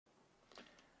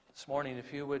This morning,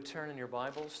 if you would turn in your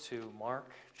Bibles to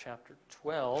Mark chapter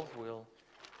 12, we'll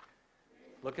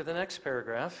look at the next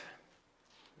paragraph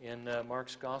in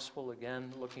Mark's Gospel,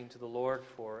 again looking to the Lord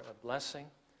for a blessing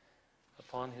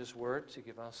upon His Word to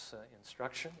give us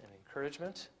instruction and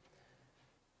encouragement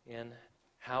in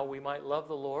how we might love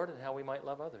the Lord and how we might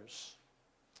love others.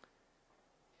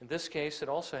 In this case, it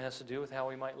also has to do with how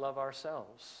we might love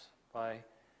ourselves by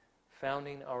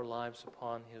founding our lives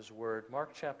upon His Word.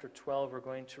 Mark chapter 12, we're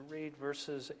going to read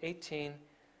verses 18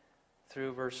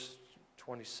 through verse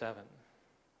 27.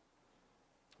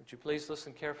 Would you please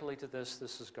listen carefully to this?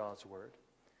 This is God's Word.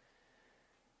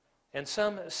 And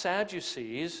some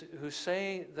Sadducees, who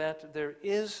say that there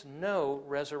is no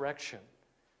resurrection,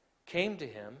 came to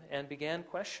him and began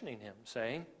questioning him,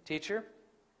 saying, "Teacher,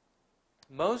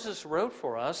 Moses wrote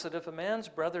for us that if a man's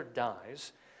brother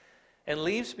dies and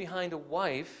leaves behind a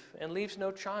wife and leaves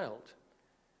no child,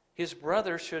 his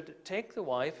brother should take the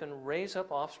wife and raise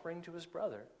up offspring to his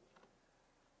brother.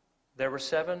 There were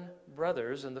 7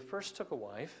 brothers, and the first took a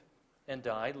wife and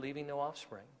died, leaving no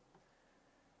offspring.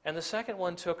 And the second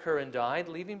one took her and died,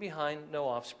 leaving behind no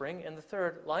offspring, and the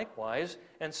third likewise,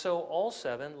 and so all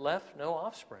 7 left no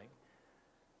offspring.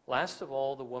 Last of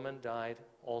all, the woman died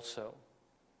also.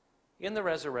 In the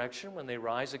resurrection, when they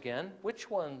rise again, which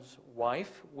one's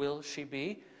wife will she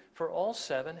be? For all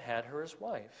 7 had her as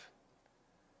wife."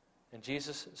 And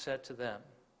Jesus said to them,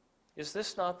 "Is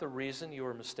this not the reason you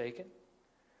are mistaken?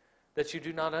 That you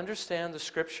do not understand the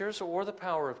Scriptures or the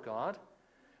power of God?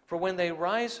 For when they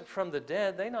rise from the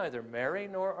dead, they neither marry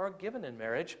nor are given in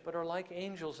marriage, but are like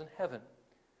angels in heaven.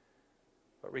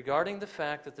 But regarding the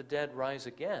fact that the dead rise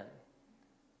again,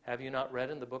 have you not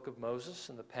read in the book of Moses,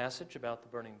 in the passage about the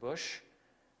burning bush,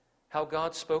 how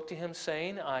God spoke to him,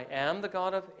 saying, 'I am the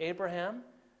God of Abraham,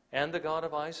 and the God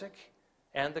of Isaac,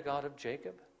 and the God of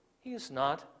Jacob'? He is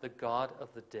not the God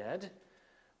of the dead,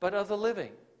 but of the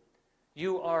living.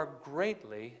 You are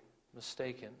greatly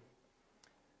mistaken."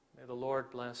 May the Lord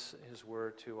bless His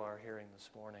word to our hearing this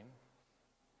morning.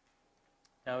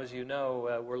 Now, as you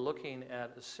know, we're looking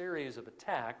at a series of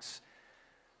attacks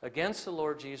against the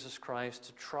Lord Jesus Christ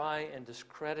to try and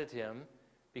discredit Him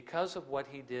because of what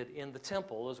He did in the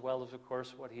temple, as well as, of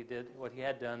course, what He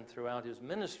had done throughout His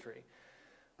ministry.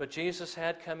 But Jesus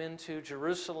had come into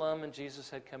Jerusalem, and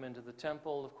Jesus had come into the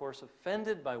temple, of course,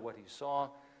 offended by what He saw.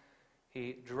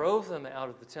 He drove them out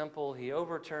of the temple. He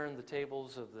overturned the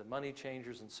tables of the money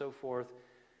changers and so forth.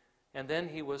 And then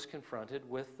He was confronted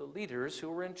with the leaders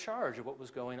who were in charge of what was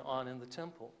going on in the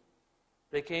temple.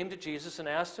 They came to Jesus and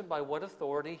asked Him by what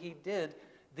authority He did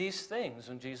these things.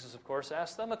 And Jesus, of course,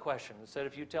 asked them a question and said,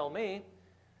 "If you tell me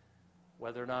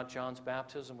whether or not John's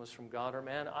baptism was from God or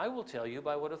man, I will tell you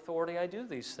by what authority I do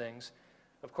these things."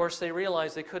 Of course, they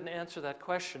realized they couldn't answer that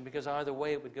question because either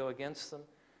way it would go against them.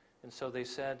 And so they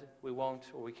said, "We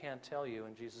won't, or we can't tell you."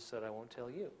 And Jesus said, "I won't tell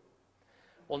you."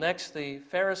 Well, next, the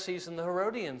Pharisees and the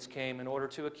Herodians came in order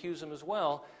to accuse Him as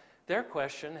well. Their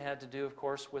question had to do, of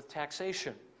course, with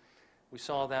taxation. We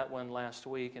saw that one last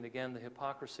week, and again, the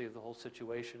hypocrisy of the whole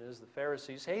situation is the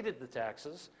Pharisees hated the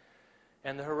taxes,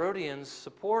 and the Herodians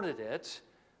supported it,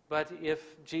 but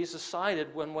if Jesus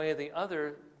sided one way or the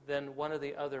other, then one of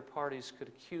the other parties could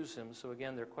accuse Him. So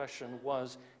again, their question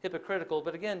was hypocritical,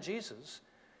 but again, Jesus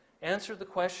answered the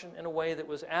question in a way that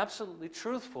was absolutely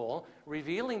truthful,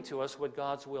 revealing to us what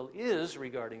God's will is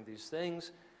regarding these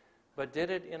things, but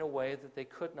did it in a way that they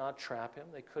could not trap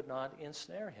Him, they could not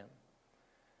ensnare Him.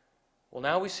 Well,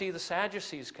 now we see the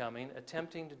Sadducees coming,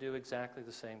 attempting to do exactly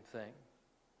the same thing.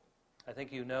 I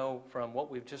think you know from what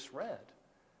we've just read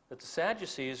that the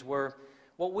Sadducees were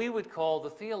what we would call the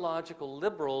theological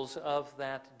liberals of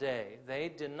that day. They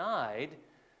denied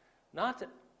not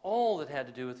all that had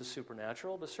to do with the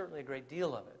supernatural, but certainly a great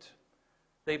deal of it.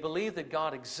 They believed that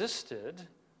God existed.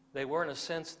 They were, in a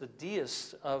sense, the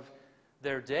deists of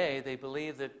their day. They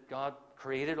believed that God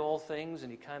created all things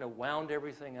and He kind of wound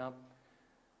everything up.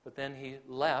 But then He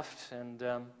left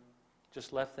and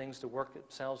just left things to work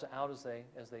themselves out as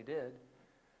they did.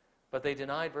 But they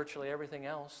denied virtually everything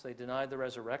else. They denied the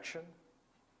resurrection.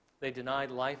 They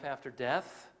denied life after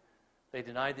death. They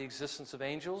denied the existence of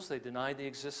angels. They denied the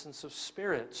existence of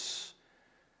spirits.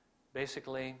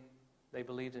 Basically, they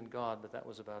believed in God, but that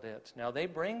was about it. Now, they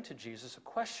bring to Jesus a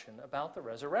question about the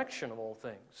resurrection of all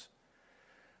things.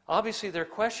 Obviously, their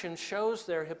question shows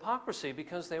their hypocrisy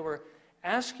because they were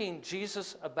asking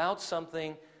Jesus about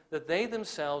something that they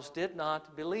themselves did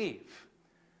not believe.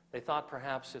 They thought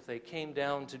perhaps if they came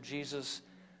down to Jesus'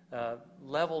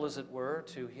 level, as it were,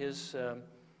 to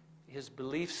his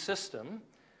belief system,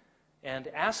 and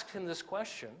asked Him this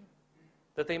question,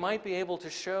 that they might be able to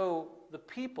show the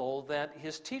people that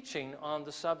his teaching on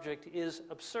the subject is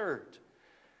absurd,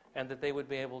 and that they would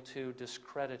be able to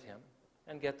discredit him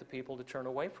and get the people to turn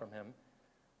away from him,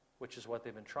 which is what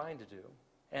they've been trying to do,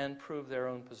 and prove their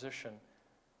own position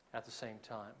at the same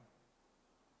time.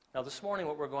 Now, this morning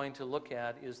what we're going to look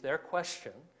at is their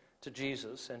question to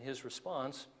Jesus and his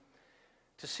response,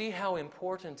 to see how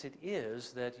important it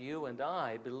is that you and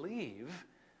I believe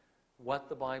what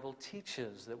the Bible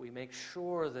teaches, that we make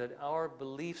sure that our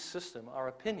belief system, our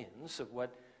opinions of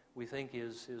what we think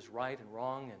is right and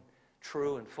wrong and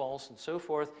true and false and so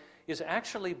forth, is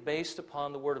actually based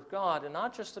upon the Word of God, and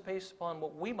not just based upon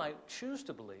what we might choose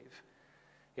to believe.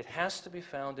 It has to be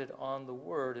founded on the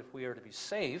Word if we are to be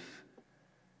safe,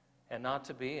 and not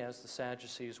to be, as the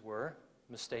Sadducees were,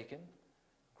 mistaken,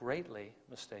 greatly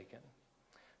mistaken.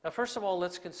 Now, first of all,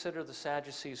 let's consider the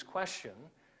Sadducees' question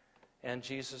and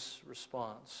Jesus'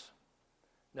 response.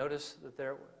 Notice that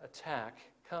their attack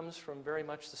comes from very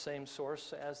much the same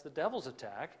source as the devil's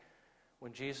attack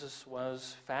when Jesus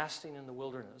was fasting in the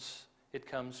wilderness. It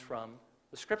comes from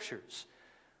the Scriptures.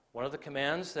 One of the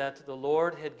commands that the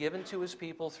Lord had given to his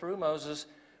people through Moses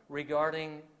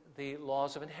regarding the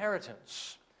laws of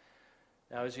inheritance.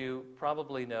 Now, as you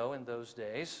probably know, in those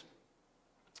days,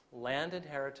 land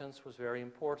inheritance was very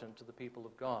important to the people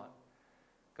of God.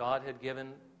 God had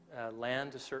given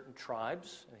land to certain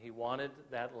tribes, and he wanted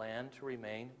that land to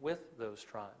remain with those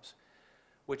tribes,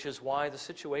 which is why the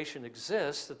situation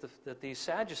exists that these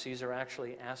Sadducees are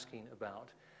actually asking about.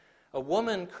 A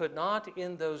woman could not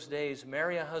in those days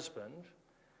marry a husband,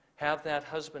 have that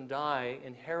husband die,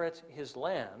 inherit his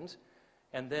land,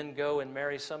 and then go and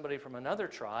marry somebody from another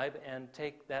tribe and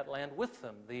take that land with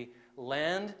them. The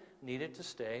land needed to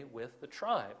stay with the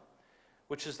tribe,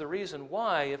 which is the reason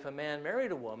why if a man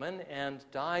married a woman and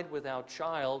died without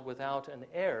child, without an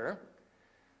heir,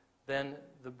 then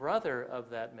the brother of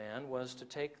that man was to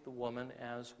take the woman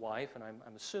as wife, and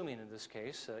I'm assuming in this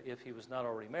case, if he was not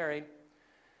already married,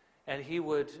 and he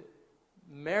would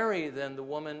marry then the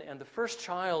woman, and the first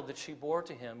child that she bore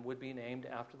to him would be named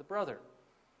after the brother.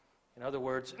 In other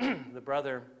words, the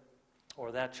brother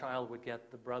or that child would get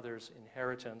the brother's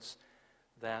inheritance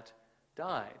that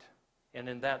died. And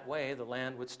in that way, the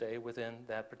land would stay within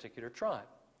that particular tribe.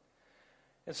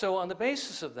 And so on the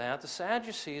basis of that, the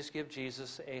Sadducees give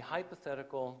Jesus a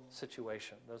hypothetical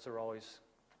situation. Those are always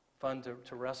fun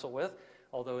to wrestle with,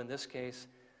 although in this case,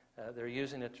 they're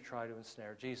using it to try to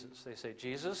ensnare Jesus. They say,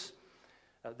 Jesus,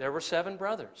 there were 7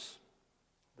 brothers.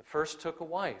 The first took a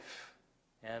wife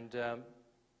and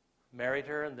married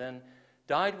her and then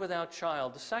died without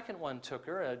child. The second one took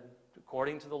her,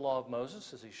 according to the law of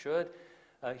Moses, as he should.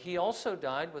 He also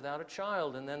died without a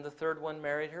child, and then the third one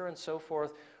married her, and so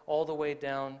forth, all the way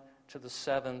down to the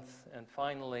 7th, and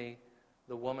finally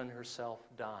the woman herself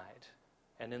died.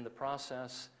 And in the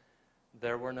process,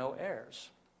 there were no heirs.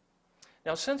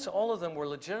 Now, since all of them were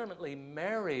legitimately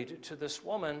married to this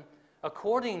woman,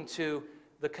 according to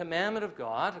the commandment of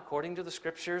God, according to the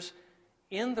Scriptures,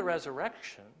 in the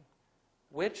resurrection,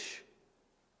 which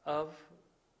of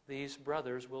these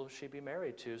brothers will she be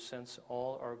married to, since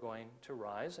all are going to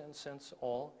rise and since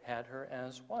all had her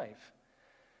as wife?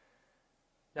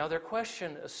 Now, their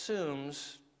question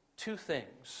assumes 2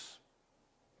 things.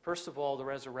 First of all, the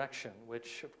resurrection,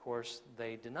 which, of course,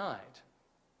 they denied,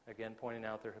 again pointing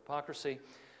out their hypocrisy.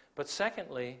 But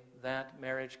secondly, that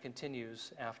marriage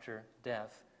continues after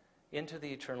death into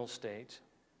the eternal state,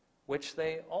 which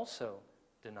they also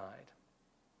denied.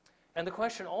 And the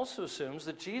question also assumes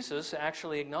that Jesus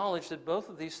actually acknowledged that both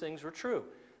of these things were true.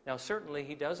 Now, certainly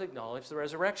he does acknowledge the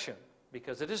resurrection,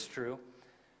 because it is true,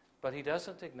 but he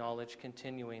doesn't acknowledge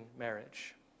continuing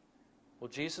marriage. Well,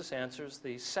 Jesus answers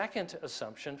the second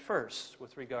assumption first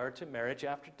with regard to marriage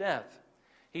after death.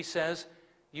 He says,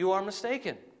 you are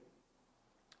mistaken.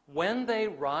 When they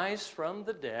rise from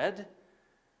the dead,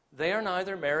 they are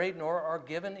neither married nor are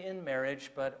given in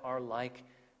marriage, but are like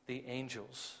the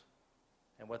angels.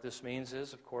 And what this means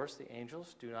is, of course, the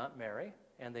angels do not marry,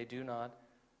 and they do not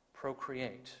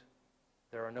procreate.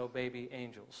 There are no baby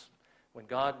angels. When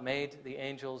God made the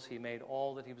angels, he made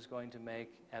all that he was going to make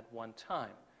at one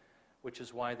time, which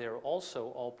is why they're also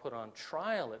all put on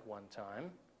trial at one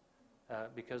time,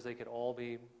 because they could all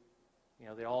be,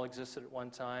 they all existed at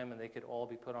one time, and they could all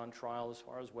be put on trial as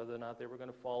far as whether or not they were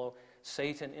going to follow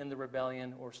Satan in the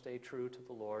rebellion or stay true to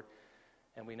the Lord.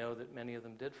 And we know that many of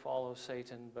them did follow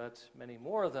Satan, but many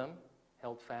more of them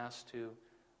held fast to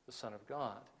the Son of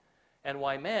God. And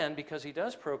why man? Because he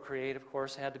does procreate, of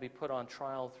course, had to be put on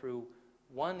trial through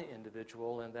one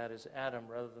individual, and that is Adam,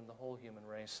 rather than the whole human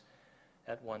race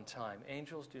at one time.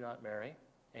 Angels do not marry.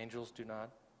 Angels do not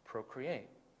procreate.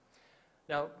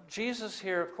 Now, Jesus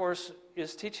here, of course,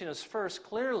 is teaching us first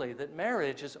clearly that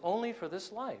marriage is only for this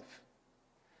life.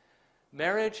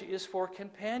 Marriage is for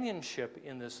companionship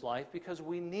in this life because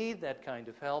we need that kind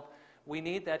of help. We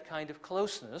need that kind of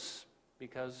closeness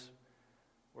because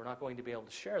we're not going to be able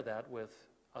to share that with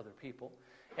other people.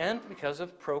 And because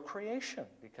of procreation,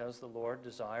 because the Lord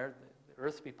desired the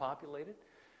earth to be populated,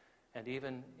 and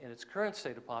even in its current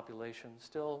state of population,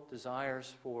 still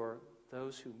desires for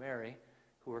those who marry,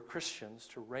 who are Christians,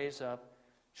 to raise up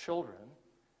children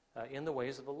in the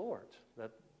ways of the Lord,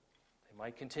 that they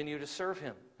might continue to serve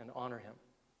Him and honor Him.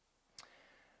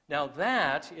 Now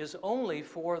that is only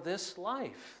for this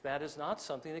life. That is not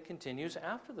something that continues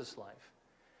after this life.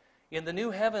 In the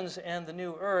new heavens and the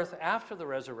new earth, after the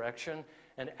resurrection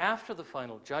and after the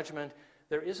final judgment,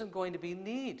 there isn't going to be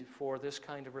need for this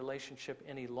kind of relationship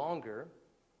any longer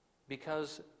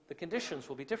because the conditions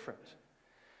will be different.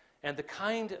 And the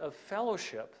kind of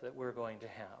fellowship that we're going to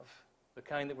have, the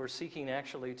kind that we're seeking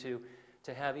actually to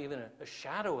have even a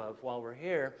shadow of while we're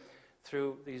here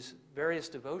through these various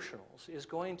devotionals, is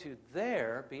going to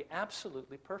there be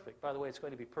absolutely perfect. By the way, it's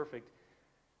going to be perfect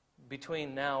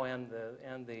between now and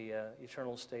the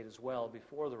eternal state as well,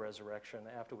 before the resurrection.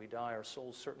 After we die, our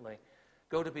souls certainly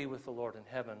go to be with the Lord in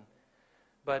heaven.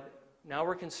 But now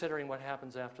we're considering what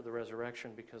happens after the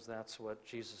resurrection because that's what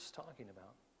Jesus is talking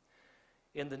about.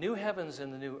 In the new heavens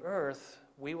and the new earth,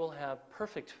 we will have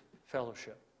perfect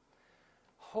fellowship,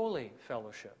 holy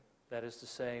fellowship. That is to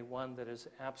say, one that is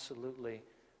absolutely,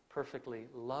 perfectly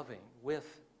loving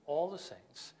with all the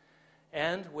saints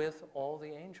and with all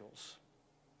the angels.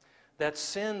 That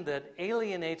sin that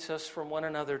alienates us from one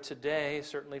another today,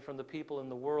 certainly from the people in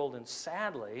the world, and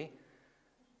sadly,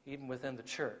 even within the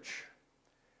church,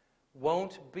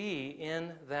 won't be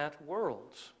in that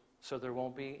world. So there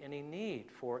won't be any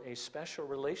need for a special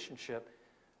relationship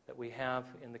that we have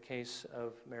in the case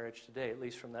of marriage today, at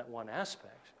least from that one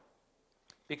aspect.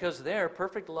 Because there,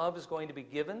 perfect love is going to be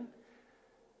given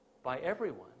by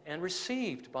everyone and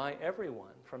received by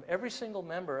everyone from every single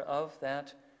member of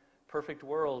that perfect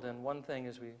world. And one thing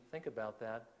as we think about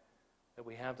that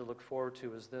we have to look forward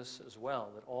to is this as well,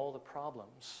 that all the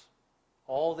problems,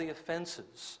 all the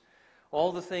offenses,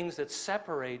 all the things that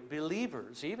separate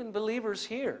believers, even believers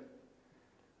here,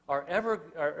 are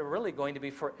really going to be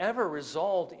forever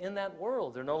resolved in that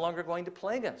world. They're no longer going to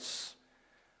plague us.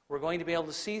 We're going to be able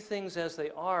to see things as they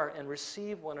are and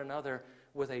receive one another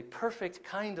with a perfect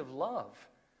kind of love.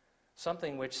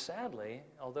 Something which, sadly,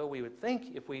 although we would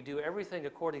think if we do everything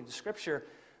according to Scripture,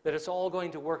 that it's all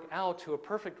going to work out to a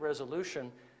perfect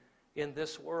resolution in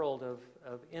this world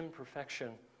of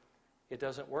imperfection, it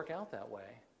doesn't work out that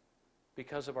way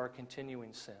because of our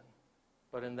continuing sin.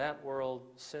 But in that world,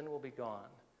 sin will be gone,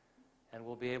 and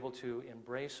we'll be able to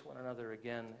embrace one another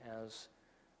again as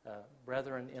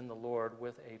brethren in the Lord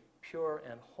with a pure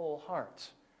and whole heart.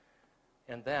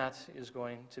 And that is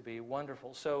going to be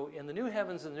wonderful. So in the new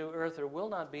heavens and the new earth, there will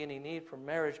not be any need for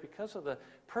marriage because of the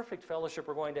perfect fellowship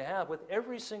we're going to have with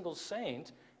every single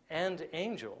saint and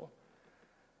angel,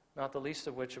 not the least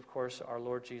of which, of course, our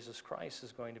Lord Jesus Christ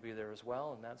is going to be there as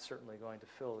well, and that's certainly going to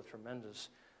fill a tremendous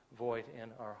void in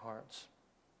our hearts.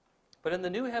 But in the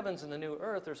new heavens and the new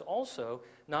earth, there's also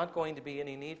not going to be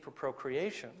any need for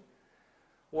procreation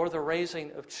or the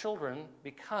raising of children,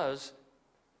 because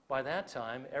by that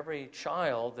time, every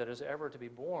child that is ever to be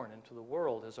born into the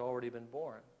world has already been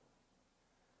born.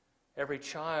 Every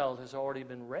child has already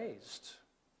been raised,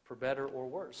 for better or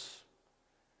worse.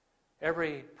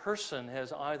 Every person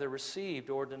has either received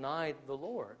or denied the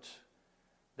Lord.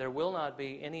 There will not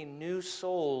be any new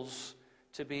souls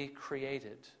to be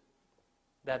created.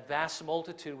 That vast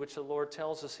multitude which the Lord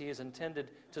tells us He is intended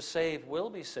to save will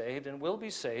be saved and will be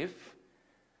safe.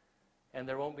 And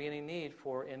there won't be any need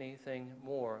for anything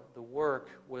more. The work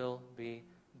will be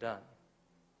done.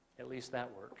 At least that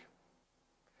work.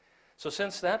 So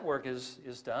since that work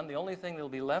is done, the only thing that will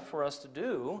be left for us to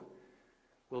do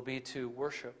will be to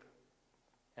worship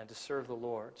and to serve the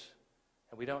Lord.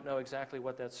 And we don't know exactly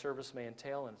what that service may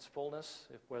entail in its fullness,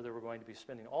 whether we're going to be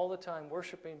spending all the time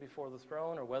worshiping before the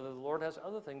throne or whether the Lord has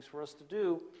other things for us to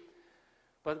do.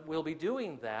 But we'll be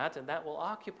doing that, and that will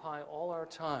occupy all our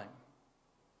time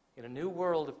in a new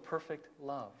world of perfect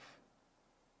love.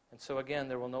 And so again,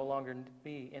 there will no longer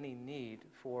be any need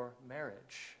for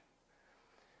marriage.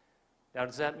 Now,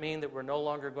 does that mean that we're no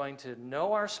longer going to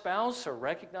know our spouse or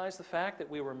recognize the fact that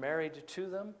we were married to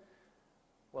them?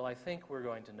 Well, I think we're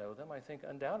going to know them. I think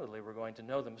undoubtedly we're going to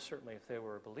know them. Certainly if they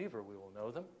were a believer, we will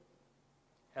know them,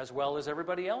 as well as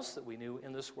everybody else that we knew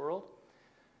in this world.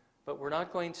 But we're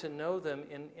not going to know them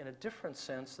in a different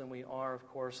sense than we are, of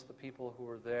course, the people who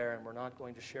are there, and we're not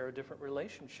going to share a different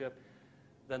relationship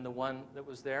than the one that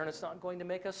was there, and it's not going to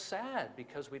make us sad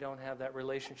because we don't have that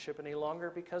relationship any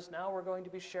longer, because now we're going to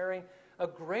be sharing a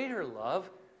greater love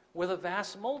with a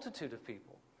vast multitude of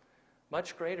people,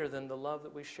 much greater than the love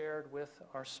that we shared with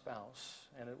our spouse,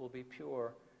 and it will be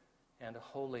pure and a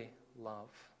holy love.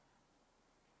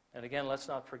 And again, let's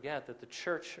not forget that the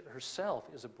church herself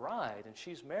is a bride, and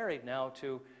she's married now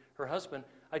to her husband.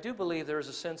 I do believe there is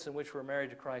a sense in which we're married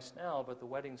to Christ now, but the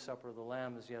wedding supper of the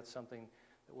Lamb is yet something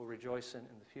that we'll rejoice in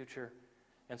the future.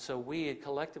 And so we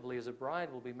collectively as a bride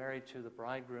will be married to the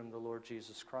bridegroom, the Lord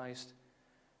Jesus Christ.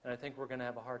 And I think we're going to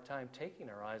have a hard time taking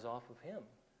our eyes off of him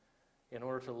in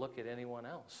order to look at anyone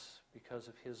else because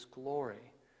of his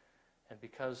glory and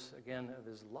because, again, of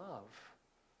his love.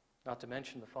 Not to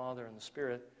mention the Father and the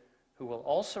Spirit, who will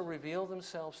also reveal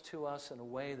themselves to us in a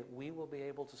way that we will be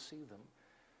able to see them.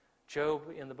 Job,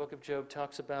 in the book of Job,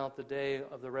 talks about the day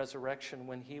of the resurrection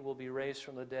when he will be raised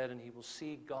from the dead and he will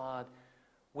see God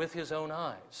with his own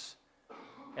eyes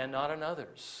and not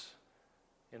another's.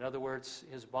 In other words,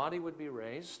 his body would be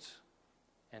raised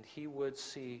and he would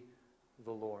see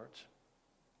the Lord.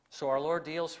 So our Lord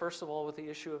deals first of all with the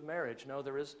issue of marriage. No,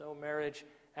 there is no marriage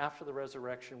after the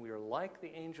resurrection. We are like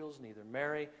the angels, neither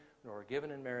marry nor are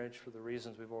given in marriage for the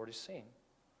reasons we've already seen.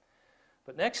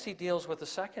 But next he deals with the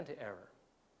second error,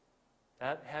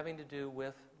 that having to do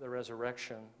with the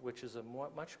resurrection, which is a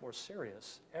much more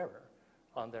serious error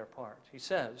on their part. He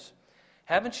says,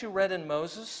 haven't you read in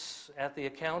Moses at the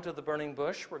account of the burning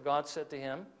bush where God said to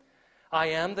him, I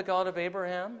am the God of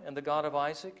Abraham and the God of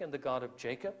Isaac and the God of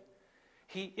Jacob?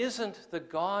 He isn't the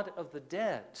God of the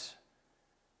dead,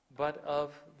 but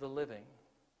of the living.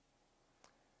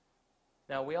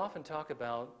 Now, we often talk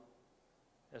about,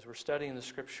 as we're studying the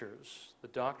Scriptures, the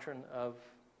doctrine of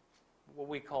what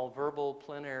we call verbal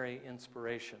plenary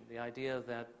inspiration, the idea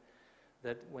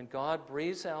that when God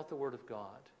breathes out the Word of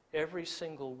God, every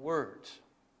single word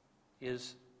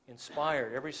is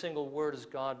inspired. Every single word is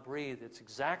God-breathed. It's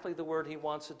exactly the word he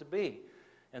wants it to be.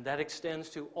 And that extends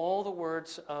to all the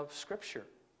words of Scripture.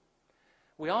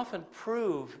 We often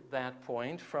prove that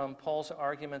point from Paul's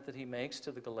argument that he makes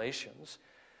to the Galatians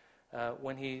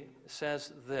when he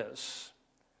says this.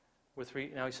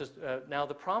 Now he says, now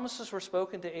the promises were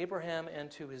spoken to Abraham and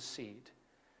to his seed.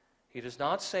 He does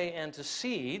not say, and to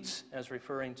seeds, as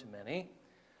referring to many,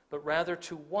 but rather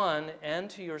to one, and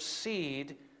to your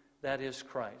seed, that is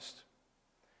Christ.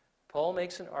 Paul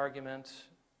makes an argument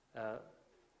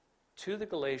to the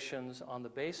Galatians on the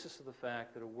basis of the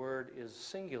fact that a word is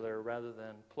singular rather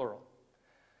than plural,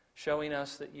 showing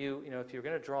us that if you're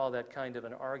going to draw that kind of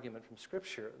an argument from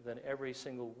Scripture, then every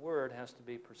single word has to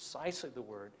be precisely the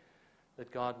word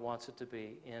that God wants it to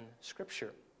be in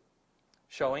Scripture,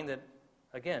 showing that,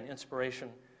 again, inspiration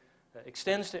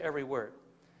extends to every word.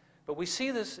 But we see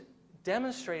this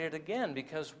demonstrated again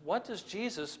because what does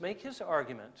Jesus make his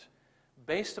argument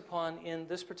based upon in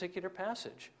this particular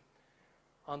passage?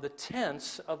 On the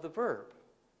tense of the verb.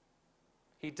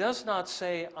 He does not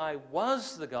say, I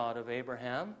was the God of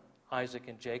Abraham, Isaac,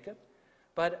 and Jacob,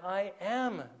 but I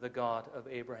am the God of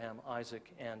Abraham,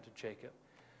 Isaac, and Jacob.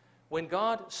 When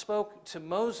God spoke to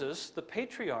Moses, the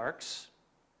patriarchs,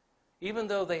 even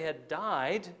though they had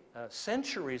died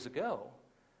centuries ago,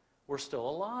 were still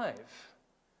alive.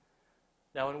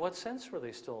 Now, in what sense were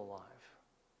they still alive?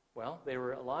 Well, they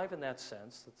were alive in that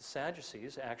sense that the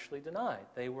Sadducees actually denied.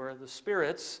 They were the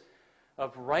spirits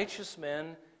of righteous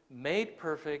men made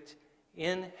perfect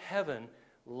in heaven.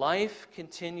 Life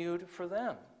continued for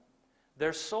them.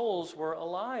 Their souls were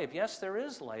alive. Yes, there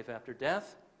is life after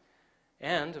death.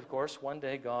 And, of course, one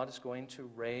day God is going to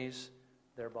raise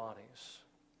their bodies.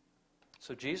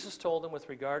 So Jesus told them with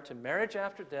regard to marriage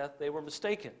after death, they were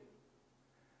mistaken.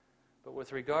 But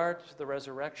with regard to the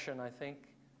resurrection, I think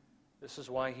this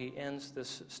is why he ends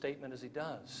this statement as he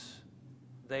does.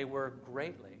 They were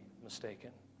greatly mistaken.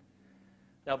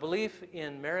 Now, belief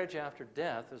in marriage after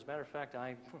death, as a matter of fact,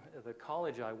 the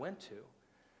college I went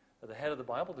to, the head of the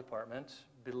Bible department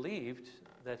believed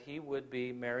that he would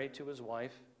be married to his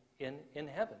wife in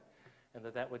heaven, and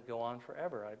that would go on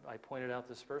forever. I pointed out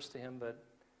this verse to him, but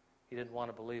he didn't want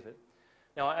to believe it.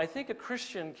 Now, I think a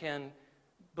Christian can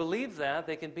believe that.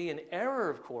 They can be in error,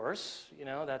 of course.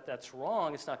 That's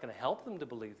wrong. It's not going to help them to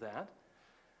believe that.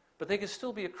 But they can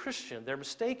still be a Christian. They're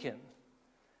mistaken.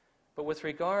 But with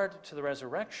regard to the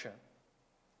resurrection,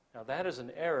 now that is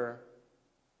an error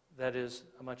that is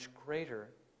a much greater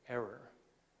error.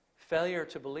 Failure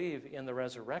to believe in the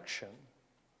resurrection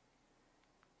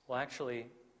actually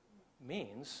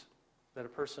means that a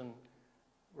person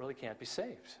really can't be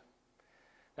saved.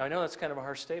 Now, I know that's kind of a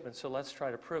harsh statement, so let's try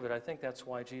to prove it. I think that's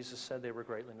why Jesus said they were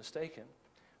greatly mistaken.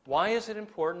 Why is it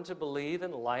important to believe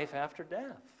in life after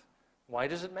death? Why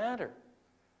does it matter?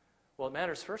 Well, it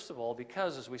matters, first of all,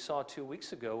 because, as we saw 2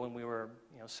 weeks ago when we were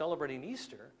celebrating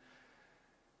Easter,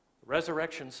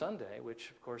 Resurrection Sunday, which,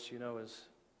 of course, as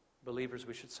believers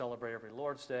we should celebrate every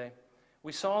Lord's Day,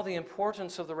 we saw the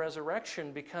importance of the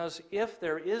resurrection, because if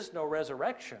there is no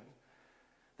resurrection,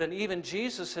 then even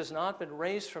Jesus has not been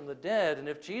raised from the dead. And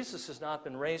if Jesus has not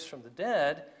been raised from the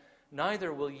dead,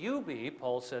 neither will you be,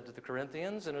 Paul said to the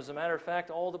Corinthians. And as a matter of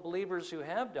fact, all the believers who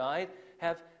have died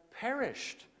have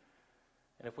perished.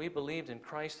 And if we believed in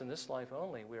Christ in this life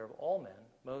only, we are of all men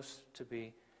most to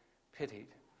be pitied.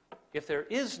 If there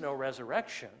is no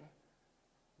resurrection,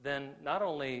 then not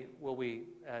only will we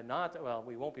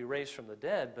we won't be raised from the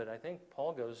dead, but I think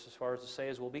Paul goes as far as to say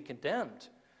as we'll be condemned.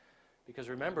 Because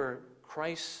remember,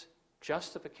 Christ's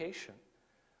justification,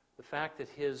 the fact that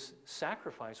his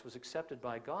sacrifice was accepted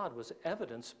by God, was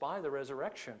evidenced by the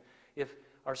resurrection. If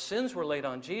our sins were laid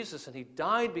on Jesus and he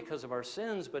died because of our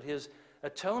sins, but his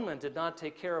atonement did not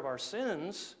take care of our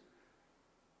sins,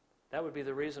 that would be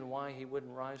the reason why he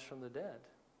wouldn't rise from the dead.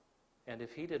 And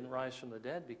if he didn't rise from the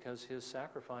dead because his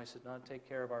sacrifice did not take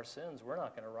care of our sins, we're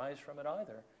not going to rise from it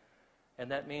either.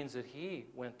 And that means that he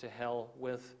went to hell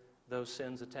with those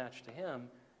sins attached to him,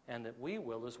 and that we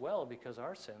will as well, because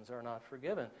our sins are not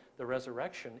forgiven. The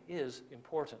resurrection is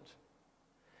important.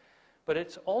 But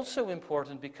it's also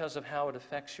important because of how it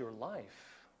affects your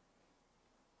life.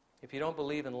 If you don't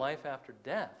believe in life after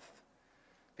death,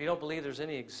 if you don't believe there's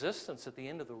any existence at the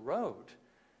end of the road,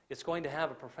 it's going to have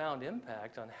a profound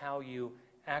impact on how you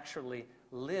actually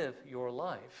live your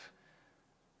life.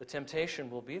 The temptation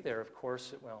will be there, of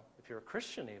course, if you're a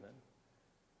Christian even,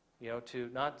 to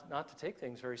not to take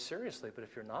things very seriously. But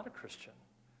if you're not a Christian,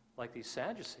 like these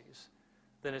Sadducees,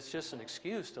 then it's just an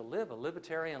excuse to live a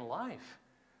libertarian life.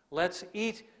 Let's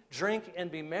eat, drink, and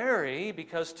be merry,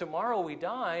 because tomorrow we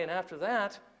die, and after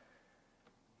that,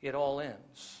 it all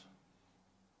ends.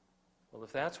 Well,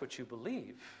 if that's what you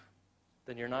believe,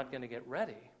 then you're not going to get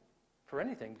ready for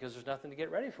anything, because there's nothing to get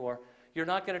ready for. You're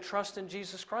not going to trust in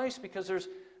Jesus Christ because there's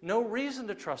no reason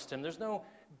to trust him. There's no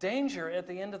danger at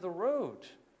the end of the road.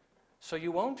 So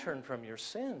you won't turn from your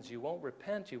sins. You won't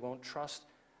repent. You won't trust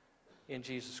in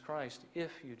Jesus Christ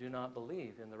if you do not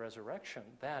believe in the resurrection.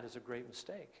 That is a great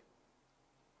mistake.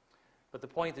 But the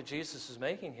point that Jesus is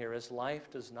making here is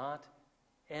life does not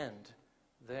end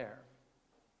there.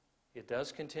 It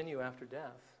does continue after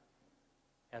death.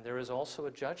 And there is also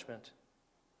a judgment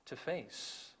to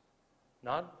face.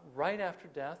 Not right after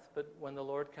death, but when the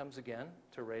Lord comes again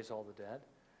to raise all the dead.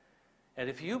 And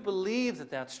if you believe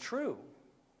that that's true,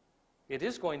 it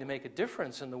is going to make a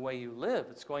difference in the way you live.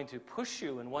 It's going to push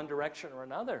you in one direction or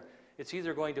another. It's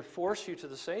either going to force you to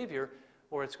the Savior,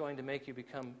 or it's going to make you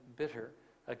become bitter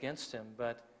against him.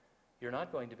 But you're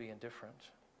not going to be indifferent.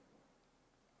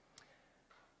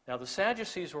 Now, the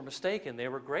Sadducees were mistaken. They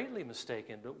were greatly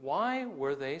mistaken. But why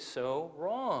were they so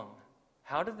wrong?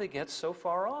 How did they get so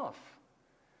far off?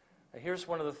 Now, here's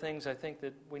one of the things I think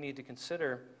that we need to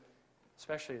consider,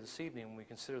 especially this evening when we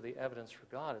consider the evidence for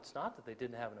God. It's not that they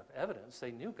didn't have enough evidence.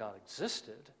 They knew God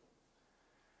existed.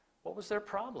 What was their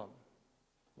problem?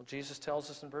 Well, Jesus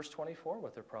tells us in verse 24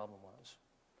 what their problem was.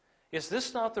 Is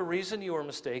this not the reason you are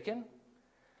mistaken?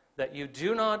 That you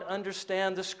do not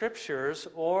understand the Scriptures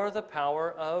or the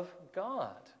power of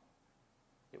God.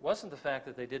 It wasn't the fact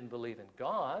that they didn't believe in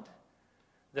God.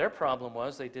 Their problem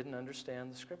was they didn't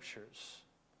understand the Scriptures.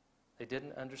 They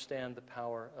didn't understand the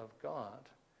power of God.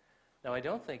 Now, I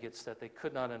don't think it's that they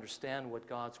could not understand what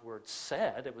God's Word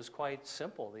said. It was quite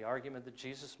simple. The argument that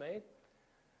Jesus made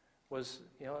was,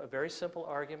 a very simple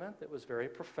argument that was very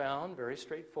profound, very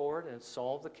straightforward, and it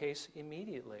solved the case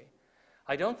immediately.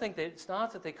 I don't think that it's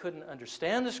not that they couldn't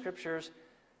understand the Scriptures,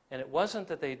 and it wasn't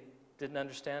that they didn't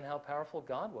understand how powerful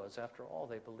God was. After all,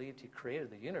 they believed he created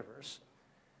the universe.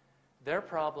 Their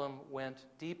problem went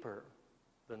deeper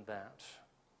than that.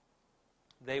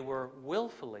 They were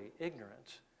willfully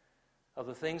ignorant of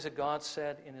the things that God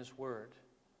said in his Word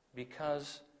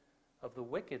because of the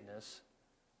wickedness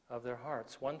of their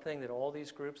hearts. One thing that all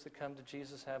these groups that come to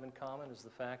Jesus have in common is the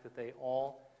fact that they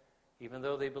all, even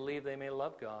though they believe they may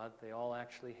love God, they all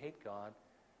actually hate God,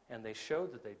 and they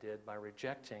showed that they did by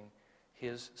rejecting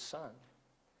his Son.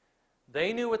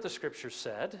 They knew what the Scripture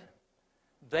said.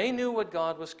 They knew what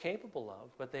God was capable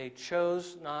of, but they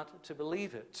chose not to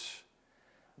believe it.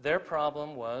 Their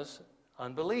problem was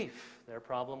unbelief. Their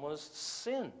problem was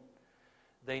sin.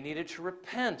 They needed to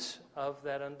repent of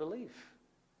that unbelief,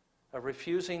 of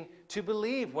refusing to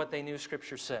believe what they knew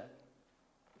Scripture said,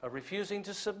 of refusing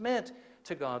to submit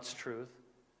to God's truth,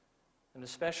 and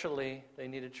especially they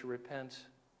needed to repent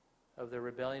of their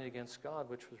rebellion against God,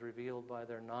 which was revealed by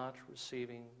their not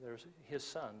receiving His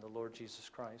Son, the Lord Jesus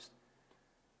Christ,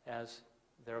 as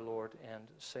their Lord and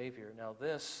Savior. Now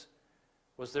this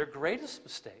was their greatest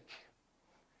mistake.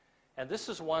 And this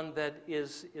is one that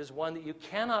is one that you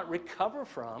cannot recover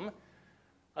from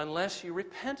unless you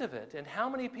repent of it. And how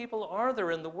many people are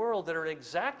there in the world that are in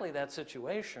exactly that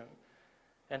situation?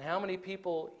 And how many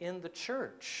people in the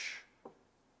church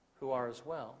who are as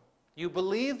well? You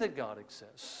believe that God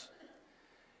exists.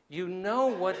 You know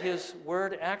what His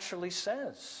Word actually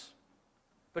says,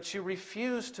 but you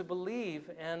refuse to believe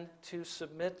and to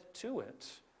submit to it,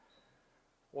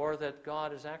 or that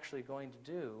God is actually going to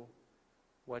do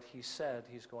what He said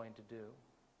He's going to do.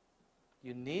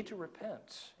 You need to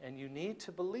repent, and you need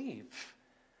to believe,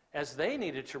 as they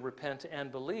needed to repent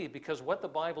and believe, because what the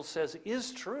Bible says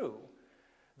is true.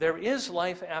 There is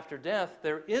life after death.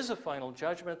 There is a final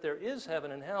judgment. There is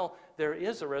heaven and hell. There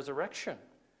is a resurrection.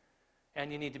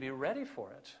 And you need to be ready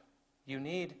for it. You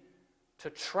need to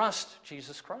trust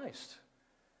Jesus Christ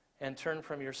and turn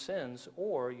from your sins,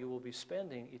 or you will be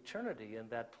spending eternity in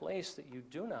that place that you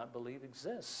do not believe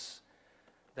exists.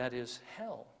 That is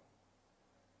hell.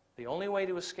 The only way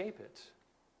to escape it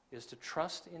is to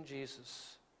trust in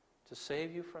Jesus, to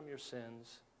save you from your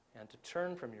sins, and to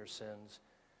turn from your sins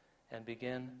and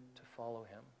begin to follow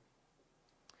Him.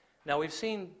 Now, we've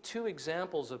seen two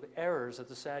examples of errors that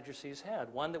the Sadducees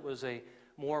had. One that was a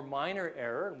more minor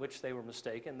error in which they were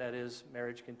mistaken, that is,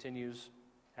 marriage continues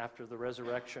after the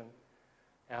resurrection,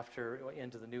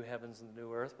 into the new heavens and the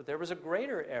new earth. But there was a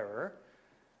greater error,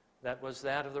 that was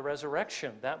that of the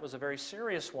resurrection. That was a very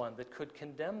serious one that could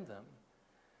condemn them.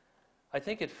 I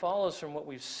think it follows from what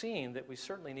we've seen that we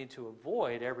certainly need to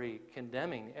avoid every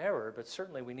condemning error, but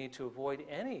certainly we need to avoid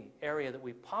any area that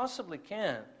we possibly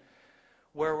can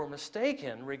where we're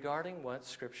mistaken regarding what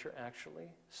Scripture actually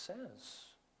says,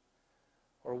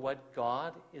 or what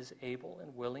God is able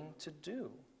and willing to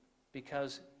do.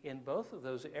 Because in both of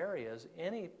those areas,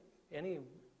 any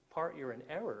part you're in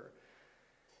error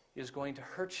is going to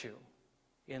hurt you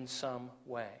in some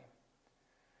way.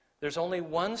 There's only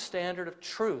one standard of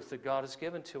truth that God has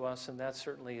given to us, and that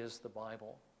certainly is the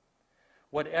Bible.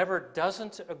 Whatever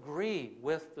doesn't agree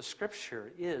with the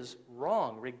Scripture is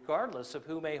wrong, regardless of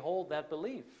who may hold that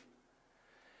belief.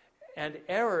 And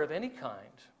error of any kind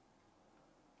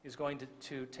is going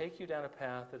to take you down a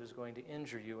path that is going to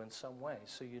injure you in some way.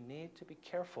 So you need to be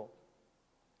careful.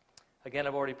 Again,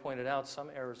 I've already pointed out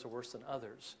some errors are worse than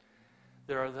others.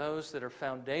 There are those that are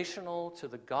foundational to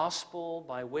the gospel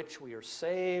by which we are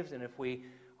saved, and if we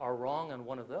are wrong on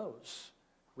one of those,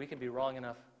 we can be wrong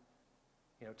enough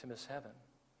to miss heaven.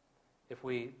 If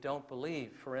we don't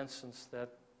believe, for instance, that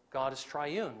God is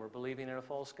triune, we're believing in a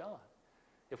false God.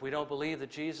 If we don't believe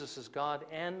that Jesus is God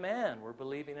and man, we're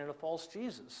believing in a false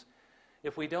Jesus.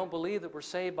 If we don't believe that we're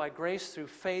saved by grace through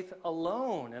faith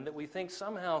alone, and that we think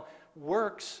somehow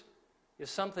works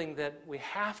is something that we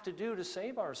have to do to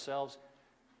save ourselves,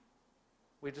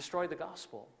 we've destroyed the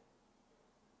gospel.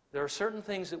 There are certain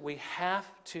things that we have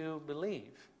to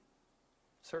believe.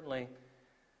 Certainly,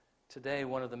 today,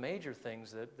 one of the major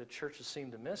things that the churches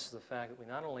seem to miss is the fact that we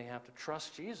not only have to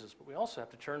trust Jesus, but we also have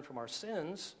to turn from our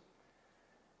sins,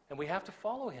 and we have to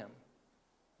follow Him.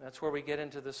 That's where we get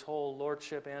into this whole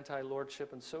lordship,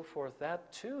 anti-lordship, and so forth.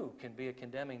 That, too, can be a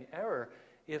condemning error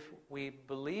if we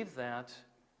believe that.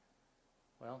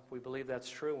 Well, if we believe that's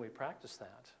true and we practice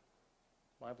that.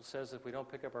 The Bible says if we don't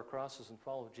pick up our crosses and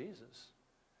follow Jesus,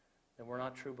 then we're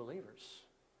not true believers.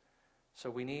 So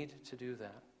we need to do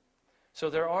that. So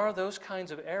there are those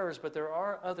kinds of errors, but there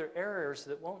are other errors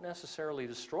that won't necessarily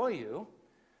destroy you.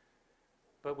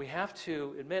 But we have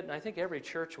to admit, and I think every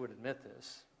church would admit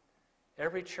this,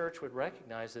 every church would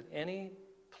recognize that any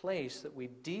place that we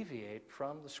deviate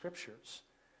from the Scriptures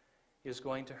is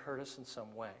going to hurt us in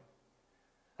some way.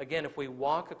 Again, if we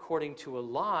walk according to a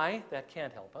lie, that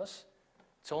can't help us.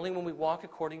 It's only when we walk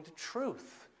according to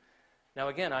truth. Now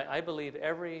again, I believe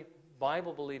every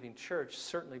Bible-believing church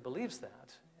certainly believes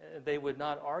that. They would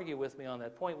not argue with me on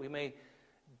that point. We may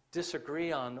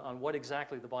disagree on what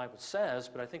exactly the Bible says,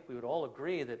 but I think we would all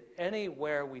agree that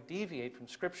anywhere we deviate from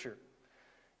Scripture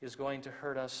is going to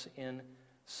hurt us in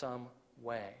some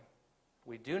way.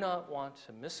 We do not want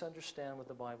to misunderstand what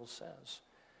the Bible says,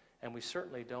 and we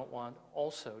certainly don't want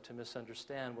also to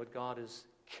misunderstand what God is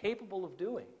capable of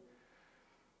doing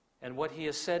and what He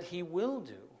has said He will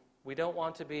do. We don't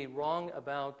want to be wrong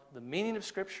about the meaning of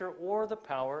Scripture or the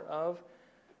power of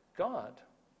God.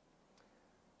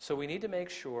 So we need to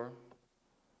make sure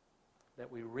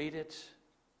that we read it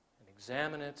and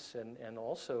examine it, and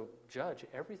also judge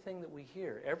everything that we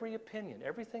hear, every opinion,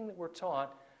 everything that we're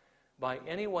taught by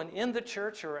anyone in the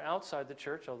church or outside the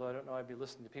church, although I don't know I'd be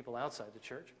listening to people outside the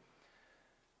church.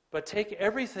 But take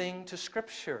everything to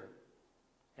Scripture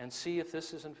and see if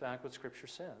this is in fact what Scripture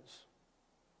says.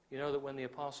 You know that when the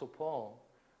Apostle Paul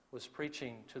was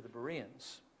preaching to the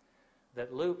Bereans,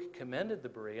 that Luke commended the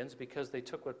Bereans because they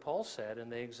took what Paul said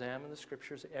and they examined the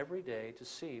Scriptures every day to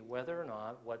see whether or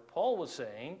not what Paul was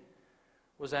saying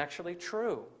was actually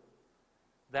true.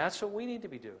 That's what we need to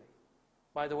be doing.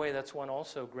 By the way, that's one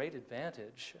also great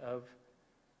advantage of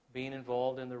being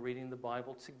involved in the Reading the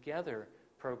Bible Together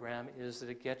program, is that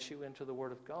it gets you into the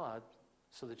Word of God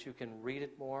so that you can read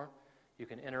it more, you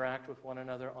can interact with one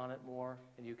another on it more,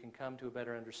 and you can come to a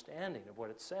better understanding of what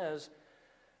it says,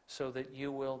 so that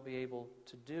you will be able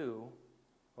to do,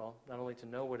 well, not only to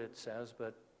know what it says,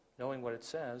 but knowing what it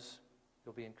says,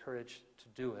 you'll be encouraged to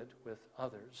do it with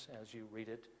others as you read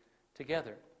it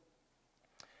together.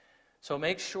 So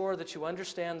make sure that you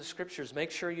understand the Scriptures. Make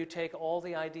sure you take all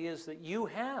the ideas that you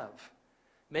have.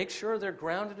 Make sure they're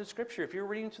grounded in Scripture. If you're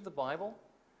reading through the Bible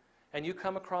and you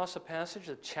come across a passage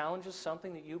that challenges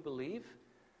something that you believe,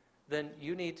 then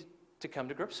you need to come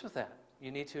to grips with that.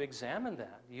 You need to examine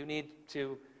that. You need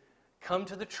to come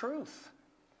to the truth.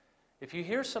 If you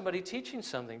hear somebody teaching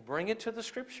something, bring it to the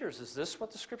Scriptures. Is this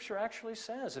what the Scripture actually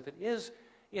says? If it is,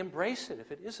 embrace it.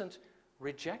 If it isn't,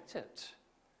 reject it.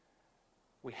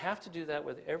 We have to do that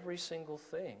with every single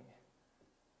thing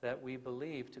that we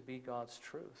believe to be God's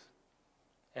truth.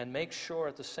 And make sure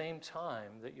at the same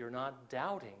time that you're not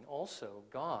doubting also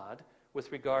God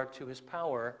with regard to His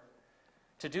power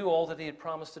to do all that He had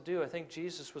promised to do. I think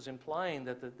Jesus was implying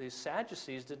that the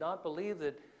Sadducees did not believe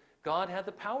that God had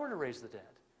the power to raise the dead.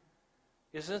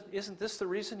 Isn't this the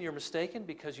reason you're mistaken?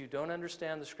 Because you don't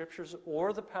understand the Scriptures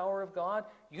or the power of God?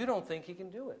 You don't think He can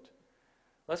do it.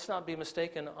 Let's not be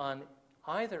mistaken on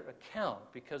either account,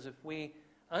 because if we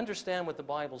understand what the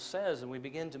Bible says and we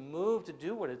begin to move to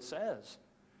do what it says,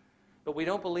 but we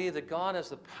don't believe that God has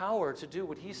the power to do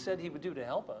what He said He would do to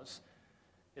help us,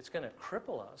 it's going to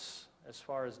cripple us as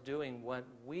far as doing what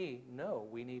we know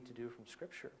we need to do from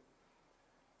Scripture.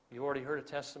 You already heard a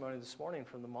testimony this morning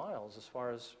from the Miles as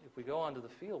far as if we go onto the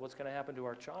field, what's going to happen to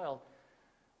our child?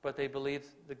 But they believed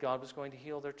that God was going to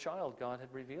heal their child. God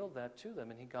had revealed that to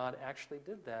them, and God actually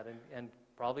did that, and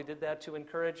probably did that to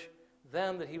encourage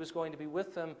them that He was going to be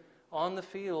with them on the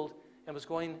field and was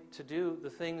going to do the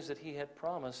things that He had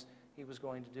promised He was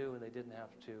going to do, and they didn't have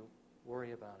to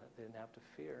worry about it. They didn't have to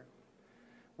fear.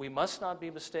 We must not be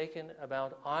mistaken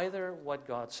about either what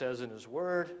God says in His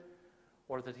Word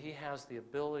or that He has the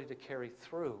ability to carry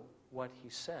through what He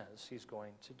says He's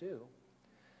going to do.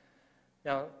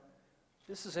 Now,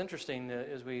 this is interesting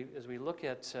as we look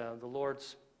at the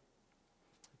Lord's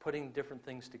putting different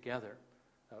things together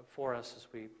for us as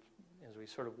we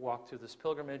sort of walk through this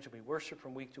pilgrimage and we worship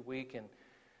from week to week, and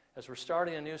as we're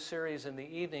starting a new series in the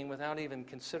evening without even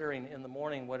considering in the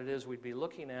morning what it is we'd be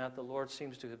looking at, the Lord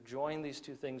seems to have joined these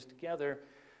two things together,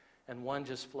 and one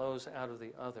just flows out of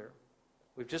the other.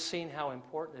 We've just seen how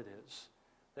important it is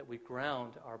that we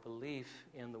ground our belief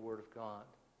in the Word of God.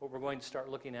 What we're going to start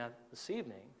looking at this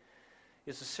evening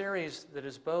is a series that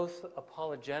is both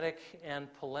apologetic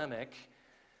and polemic.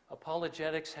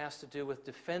 Apologetics has to do with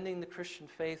defending the Christian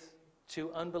faith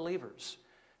to unbelievers,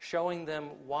 showing them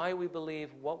why we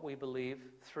believe what we believe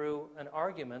through an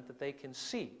argument that they can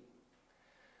see.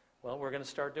 Well, we're going to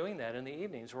start doing that in the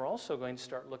evenings. We're also going to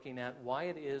start looking at why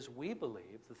it is we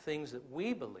believe the things that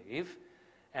we believe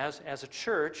as a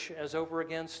church as over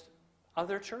against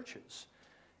other churches,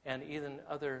 and even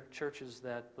other churches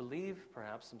that believe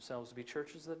perhaps themselves to be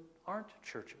churches that aren't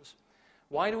churches.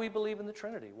 Why do we believe in the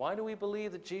Trinity? Why do we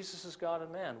believe that Jesus is God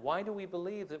and man? Why do we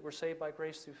believe that we're saved by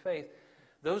grace through faith?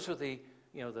 Those are the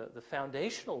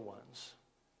foundational ones,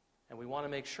 and we want to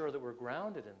make sure that we're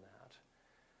grounded in that.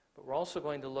 But we're also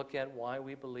going to look at why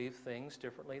we believe things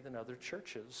differently than other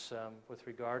churches with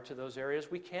regard to those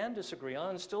areas we can disagree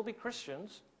on and still be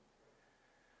Christians,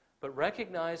 but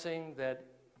recognizing that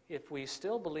if we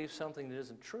still believe something that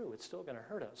isn't true, it's still going to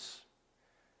hurt us.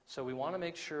 So we want to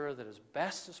make sure that as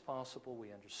best as possible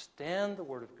we understand the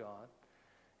Word of God,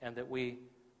 and that we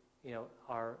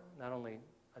are not only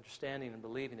understanding and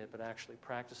believing it, but actually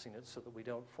practicing it so that we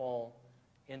don't fall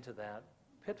into that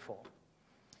pitfall.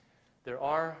 There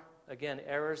are, again,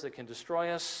 errors that can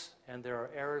destroy us, and there are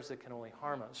errors that can only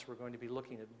harm us. We're going to be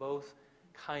looking at both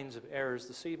kinds of errors.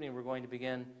 This evening we're going to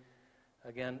begin,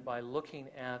 again, by looking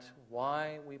at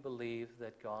why we believe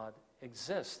that God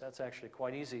exists. That's actually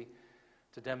quite easy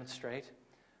to demonstrate,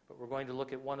 but we're going to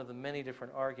look at one of the many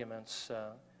different arguments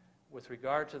with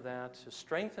regard to that, to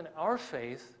strengthen our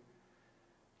faith,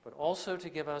 but also to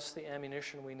give us the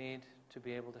ammunition we need to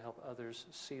be able to help others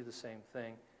see the same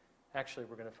thing. Actually,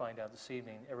 we're going to find out this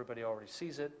evening, everybody already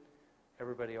sees it,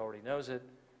 everybody already knows it,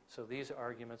 so these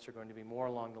arguments are going to be more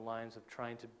along the lines of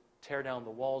trying to tear down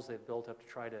the walls they've built up to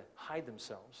try to hide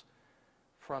themselves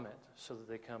from it so that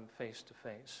they come face to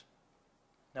face.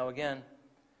 Now again,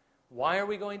 why are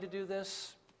we going to do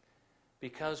this?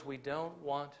 Because we don't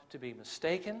want to be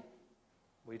mistaken.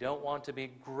 We don't want to be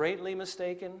greatly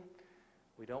mistaken.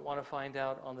 We don't want to find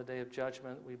out on the day of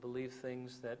judgment we believe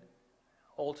things that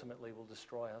ultimately will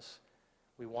destroy us.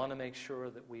 We want to make sure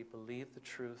that we believe the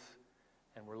truth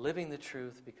and we're living the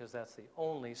truth, because that's the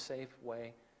only safe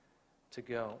way to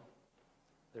go.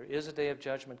 There is a day of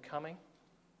judgment coming,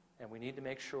 and we need to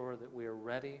make sure that we are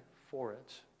ready for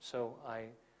it. So I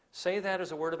say that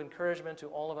as a word of encouragement to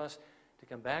all of us to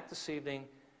come back this evening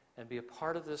and be a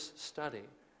part of this study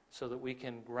so that we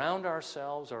can ground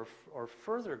ourselves or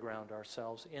further ground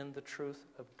ourselves in the truth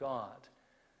of God.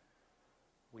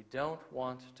 We don't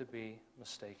want to be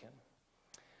mistaken.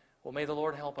 Well, may the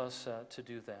Lord help us to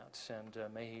do that,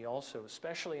 and may He also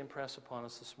especially impress upon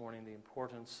us this morning the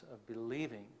importance of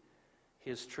believing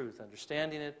His truth,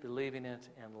 understanding it, believing it,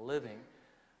 and living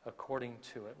according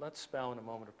to it. Let's bow in a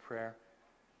moment of prayer,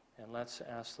 and let's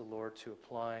ask the Lord to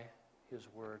apply His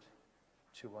word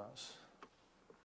to us.